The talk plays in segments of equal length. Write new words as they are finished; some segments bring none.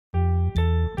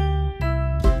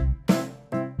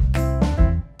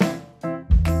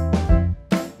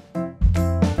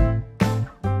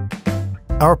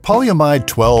Our Polyamide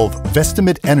 12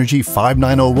 VESTAMID NRG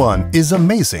 5901 is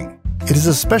amazing. It is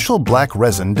a special black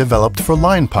resin developed for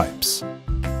line pipes.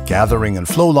 Gathering and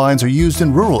flow lines are used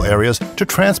in rural areas to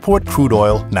transport crude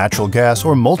oil, natural gas,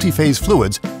 or multi-phase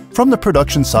fluids from the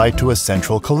production site to a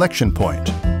central collection point.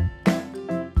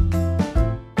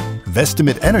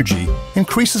 VESTAMID NRG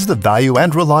increases the value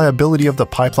and reliability of the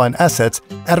pipeline assets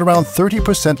at around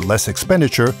 30% less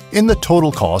expenditure in the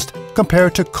total cost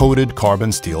compared to coated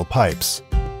carbon steel pipes.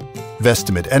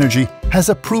 VESTAMID NRG has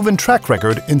a proven track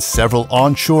record in several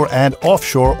onshore and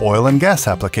offshore oil and gas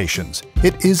applications.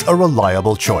 It is a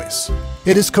reliable choice.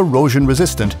 It is corrosion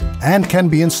resistant and can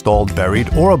be installed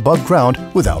buried or above ground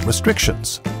without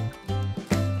restrictions.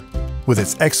 With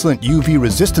its excellent UV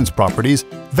resistance properties,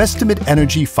 VESTAMID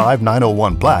NRG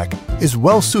 5901 Black is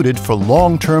well suited for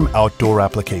long-term outdoor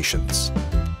applications.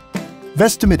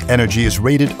 VESTAMID NRG is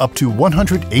rated up to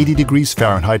 180 degrees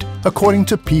Fahrenheit according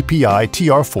to PPI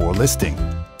TR4 listing.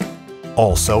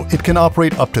 Also, it can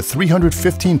operate up to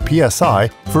 315 psi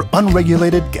for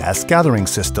unregulated gas gathering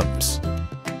systems.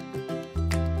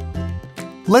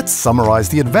 Let's summarize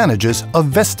the advantages of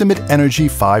VESTAMID NRG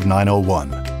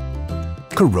 5901.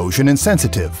 Corrosion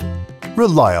insensitive,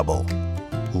 reliable,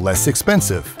 less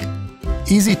expensive,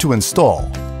 easy to install,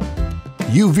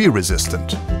 UV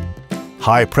resistant,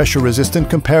 high pressure resistant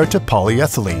compared to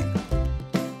polyethylene,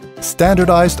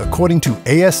 standardized according to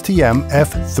ASTM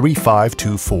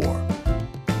F3524.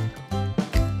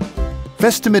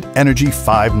 VESTAMID NRG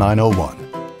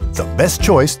 5901, the best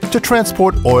choice to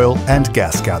transport oil and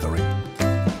gas gathering.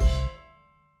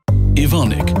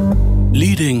 Evonik,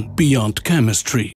 leading beyond chemistry.